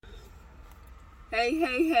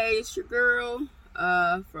Hey, it's your girl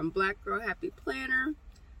from Black Girl Happy Planner.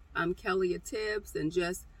 I'm Kelly Tibbs, and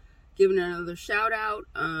just giving another shout out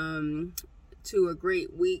to a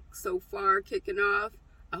great week so far kicking off.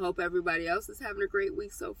 I hope everybody else is having a great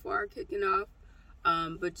week so far kicking off.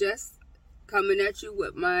 But just coming at you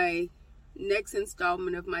with my next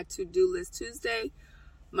installment of my To-Do List Tuesday.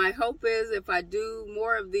 My hope is if I do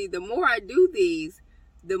more of the more I do these,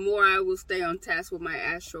 the more I will stay on task with my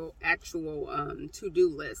actual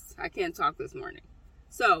to-do list. I can't talk this morning.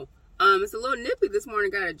 So, it's a little nippy this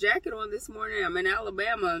morning. Got a jacket on this morning. I'm in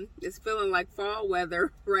Alabama. It's feeling like fall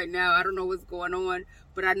weather right now. I don't know what's going on,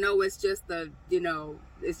 but I know it's just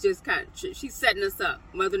it's just kind of, she's setting us up.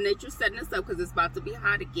 Mother Nature's setting us up because it's about to be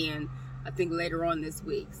hot again, I think later on this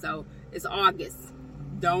week. So, it's August.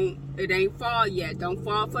 It ain't fall yet. Don't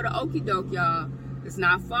fall for the okie doke, y'all. It's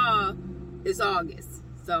not fall. It's August.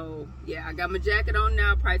 So, yeah, I got my jacket on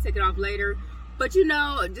now. Probably take it off later. But,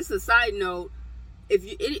 just a side note, if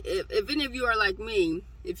any of you are like me,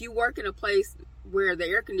 if you work in a place where the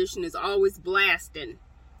air conditioning is always blasting,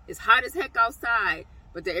 it's hot as heck outside,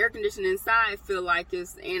 but the air conditioning inside feel like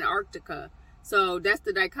it's Antarctica. So, that's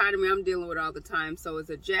the dichotomy I'm dealing with all the time. So,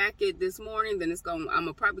 it's a jacket this morning. Then I'm going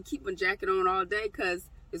to probably keep my jacket on all day because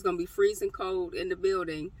it's going to be freezing cold in the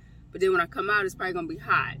building. But then when I come out, it's probably going to be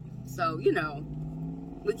hot. So,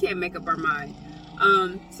 we can't make up our mind.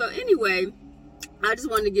 So anyway, I just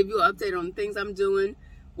wanted to give you an update on things I'm doing,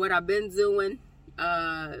 what I've been doing,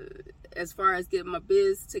 as far as getting my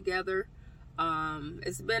biz together.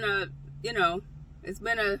 It's been a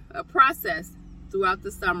process throughout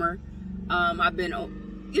the summer. I've been,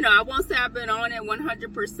 I won't say I've been on it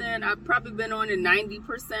 100%. I've probably been on it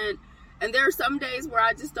 90%. And there are some days where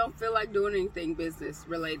I just don't feel like doing anything business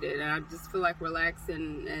related. And I just feel like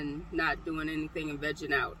relaxing and not doing anything and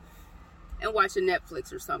vegging out and watching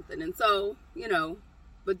Netflix or something. And so,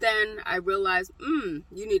 but then I realized, you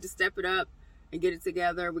need to step it up and get it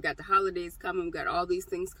together. We got the holidays coming. We got all these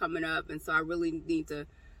things coming up. And so I really need to,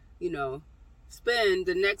 spend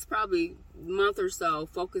the next probably month or so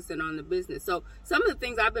focusing on the business. So some of the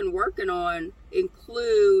things I've been working on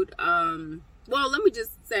include, let me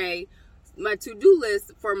just say, my to-do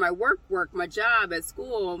list for my work, my job at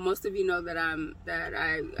school. Most of you know that I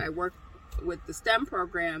work with the STEM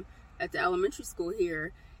program at the elementary school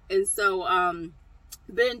here. And so,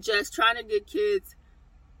 been just trying to get kids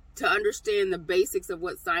to understand the basics of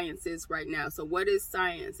what science is right now. So what is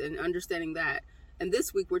science and understanding that? And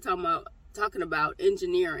this week we're talking about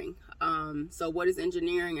engineering. So what is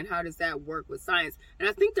engineering and how does that work with science? And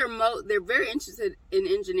I think they're very interested in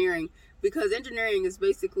engineering because engineering is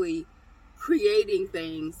basically creating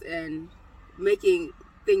things and making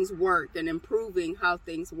things work and improving how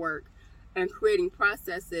things work and creating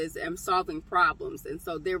processes and solving problems. And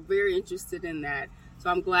so they're very interested in that. So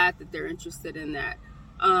I'm glad that they're interested in that.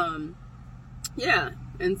 And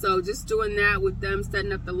so just doing that with them,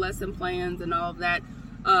 setting up the lesson plans and all of that.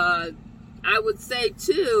 I would say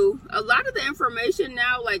too, a lot of the information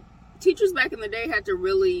now, like teachers back in the day had to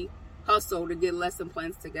really hustle to get lesson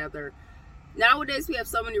plans together. Nowadays, we have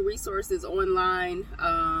so many resources online.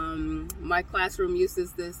 My classroom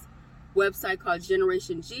uses this website called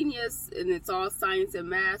Generation Genius, and it's all science and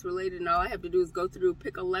math related. And all I have to do is go through,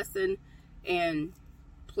 pick a lesson, and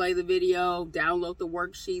play the video, download the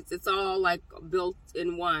worksheets. It's all like built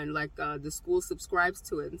in one, like the school subscribes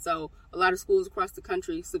to it. And so a lot of schools across the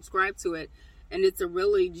country subscribe to it. And it's a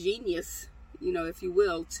really genius, if you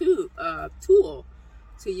will, tool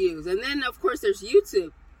to use. And then, of course, there's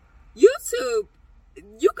YouTube. YouTube,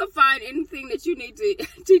 you can find anything that you need to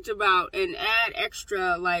teach about and add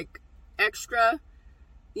extra,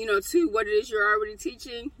 to what it is you're already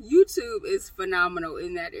teaching. YouTube is phenomenal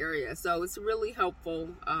in that area. So it's really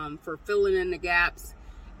helpful for filling in the gaps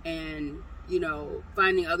and,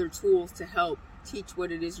 finding other tools to help teach what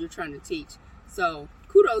it is you're trying to teach. So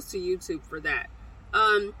kudos to YouTube for that.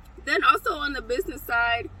 Then also on the business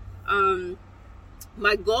side,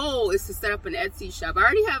 my goal is to set up an Etsy shop. I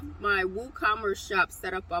already have my WooCommerce shop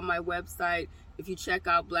set up on my website. If you check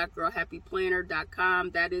out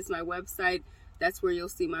blackgirlhappyplanner.com, that is my website. That's where you'll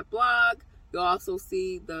see my blog. You'll also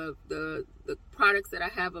see the products that I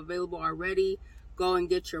have available already. Go and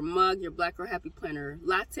get your mug, your Black Girl Happy Planner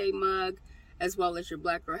latte mug, as well as your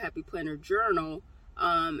Black Girl Happy Planner journal.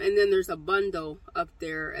 And then there's a bundle up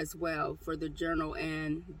there as well for the journal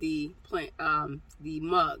and the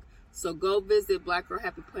mug. So go visit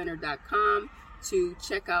blackgirlhappyplanner.com to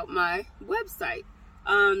check out my website.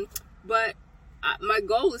 But my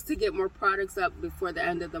goal is to get more products up before the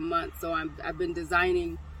end of the month. So I've been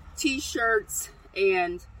designing t-shirts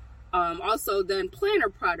and Also then planner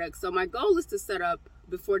products. So my goal is to set up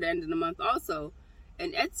before the end of the month also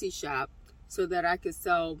an Etsy shop so that I could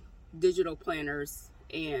sell digital planners,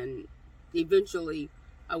 and eventually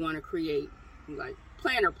I want to create like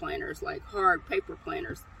planners, like hard paper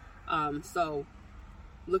planners. So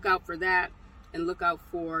look out for that, and look out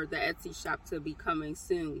for the Etsy shop to be coming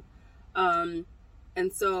soon.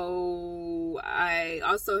 And so I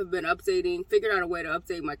also have been figured out a way to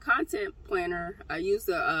update my content planner. I used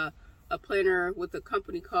a planner with a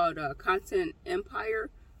company called Content Empire.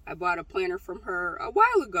 I bought a planner from her a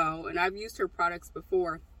while ago, and I've used her products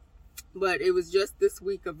before. But it was just this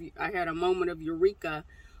week I had a moment of eureka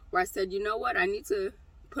where I said, you know what? I need to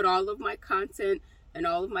put all of my content and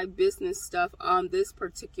all of my business stuff on this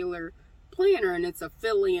particular planner. And it's a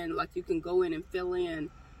fill-in, like you can go in and fill in,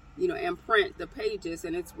 and print the pages,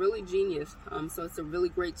 and it's really genius. So it's a really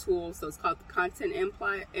great tool. So it's called the Content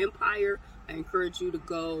Empire. I encourage you to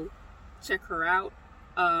go check her out.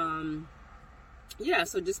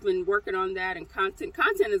 So just been working on that, and content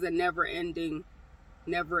is a never ending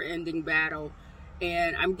battle,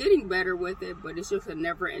 and I'm getting better with it, but it's just a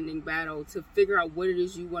never ending battle to figure out what it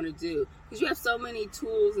is you want to do, because you have so many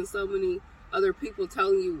tools and so many other people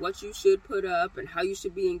telling you what you should put up and how you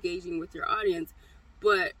should be engaging with your audience.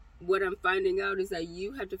 But what I'm finding out is that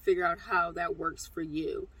you have to figure out how that works for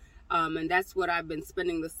you. And that's what I've been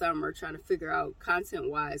spending the summer trying to figure out,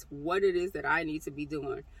 content-wise, what it is that I need to be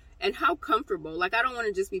doing and how comfortable. Like, I don't want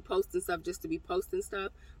to just be posting stuff just to be posting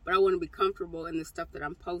stuff, but I want to be comfortable in the stuff that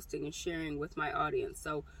I'm posting and sharing with my audience.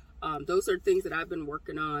 So those are things that I've been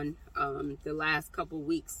working on the last couple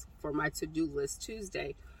weeks for my to-do list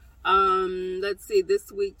Tuesday. Let's see,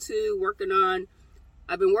 this week too,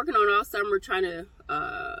 I've been working on all summer trying to,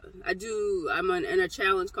 I'm in a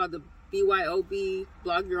challenge called the BYOB,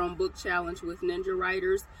 Blog Your Own Book Challenge with Ninja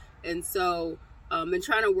Writers. And so been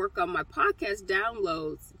trying to work on my podcast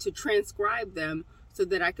downloads to transcribe them so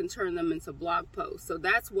that I can turn them into blog posts. So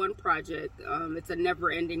that's one project. It's a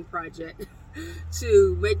never-ending project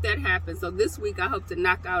to make that happen. So this week I hope to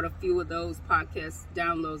knock out a few of those podcast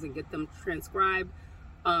downloads and get them transcribed.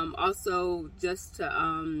 Also just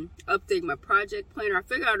to update my project planner. I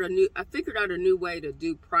figured out a new way to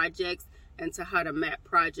do projects and to how to map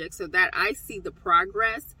projects so that I see the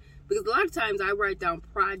progress, because a lot of times I write down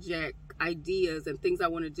project ideas and things I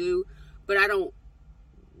want to do, but I don't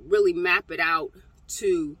really map it out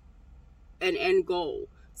to an end goal.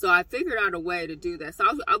 So I figured out a way to do that. So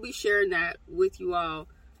I'll be sharing that with you all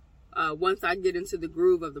once I get into the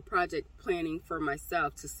groove of the project planning for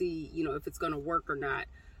myself to see, if it's going to work or not.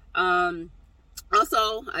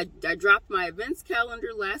 Also, I dropped my events calendar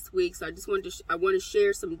last week, so I want to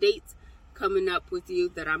share some dates coming up with you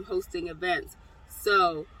that I'm hosting events.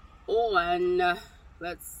 So on,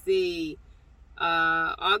 let's see,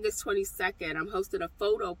 August 22nd, I'm hosting a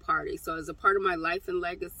photo party. So as a part of my life and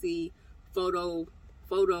legacy photo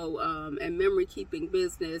and memory keeping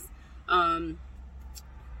business, I'm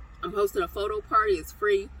hosting a photo party. It's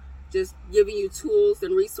free, just giving you tools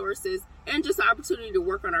and resources and just an opportunity to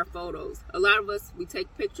work on our photos. A lot of us, we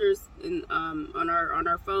take pictures on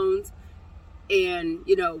our phones, and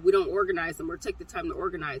we don't organize them or take the time to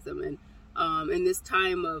organize them. And in this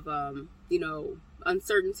time of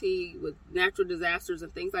uncertainty with natural disasters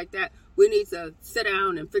and things like that, we need to sit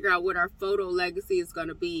down and figure out what our photo legacy is going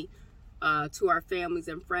to be to our families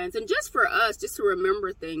and friends, and just for us, just to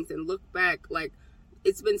remember things and look back. Like,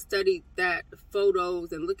 it's been studied that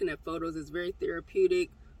photos and looking at photos is very therapeutic,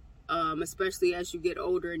 especially as you get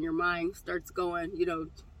older and your mind starts going,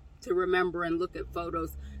 to remember and look at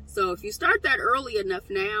photos. So if you start that early enough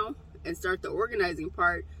now and start the organizing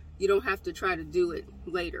part, you don't have to try to do it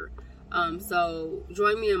later. So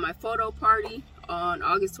join me in my photo party on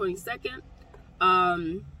August 22nd.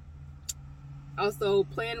 Also,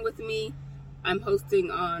 plan with me. I'm hosting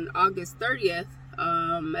on August 30th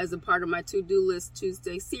as a part of my to-do list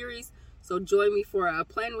Tuesday series. So join me for a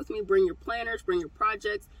plan with me. Bring your planners, bring your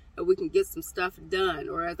projects, and we can get some stuff done.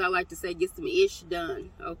 Or as I like to say, get some ish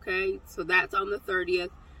done. Okay, so that's on the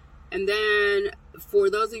 30th. And then for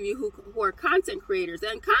those of you who are content creators,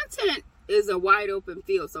 and content is a wide open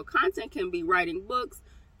field. So content can be writing books,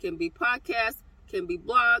 can be podcasts, can be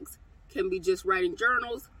blogs, can be just writing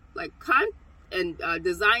journals, like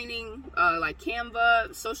designing, like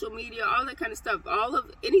Canva, social media, all that kind of stuff. All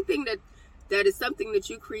of anything that is something that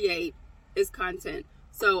you create is content.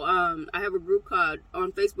 So I have a group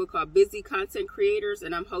on Facebook called Busy Content Creators,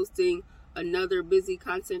 and I'm hosting another Busy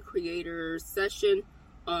Content Creators session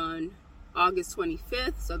on August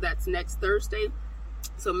 25th. So that's next Thursday.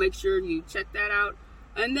 So make sure you check that out.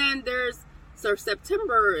 And then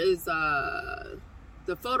September is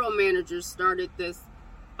the photo managers started this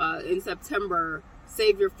in September,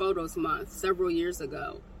 Save Your Photos Month, several years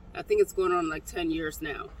ago. I think it's going on like 10 years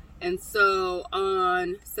now. And so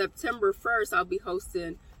on September 1st, I'll be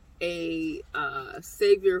hosting a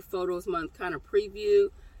Save Your Photos Month kind of preview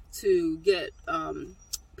to get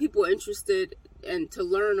people interested and to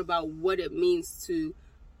learn about what it means to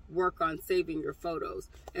work on saving your photos.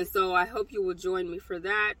 And so I hope you will join me for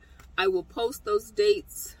that. I will post those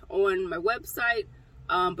dates on my website,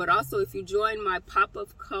 but also if you join my Pop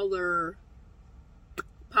of Color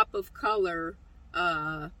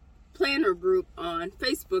planner group on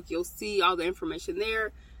Facebook, you'll see all the information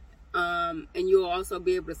there, and you'll also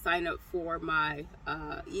be able to sign up for my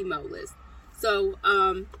email list. So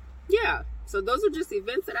yeah, so those are just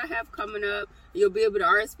events that I have coming up. You'll be able to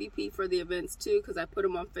RSVP for the events too, because I put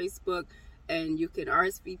them on Facebook, and you can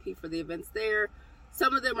RSVP for the events there.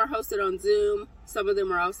 Some of them are hosted on Zoom. Some of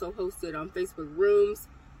them are also hosted on Facebook Rooms.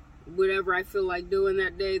 Whatever I feel like doing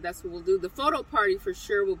that day, that's what we'll do. The photo party for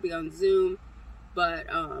sure will be on Zoom, but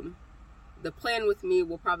the plan with me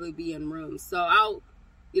will probably be in Rooms. So I'll,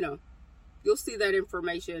 you'll see that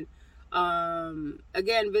information.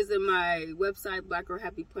 Again, visit my website,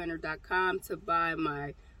 blackgirlhappyplanner.com, to buy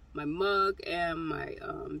my mug and my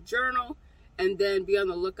journal, and then be on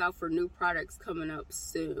the lookout for new products coming up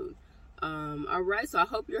soon. All right, so I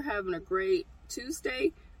hope you're having a great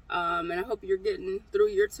Tuesday, and I hope you're getting through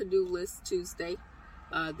your to-do list Tuesday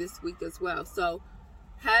this week as well. So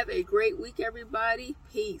have a great week, everybody.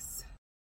 Peace.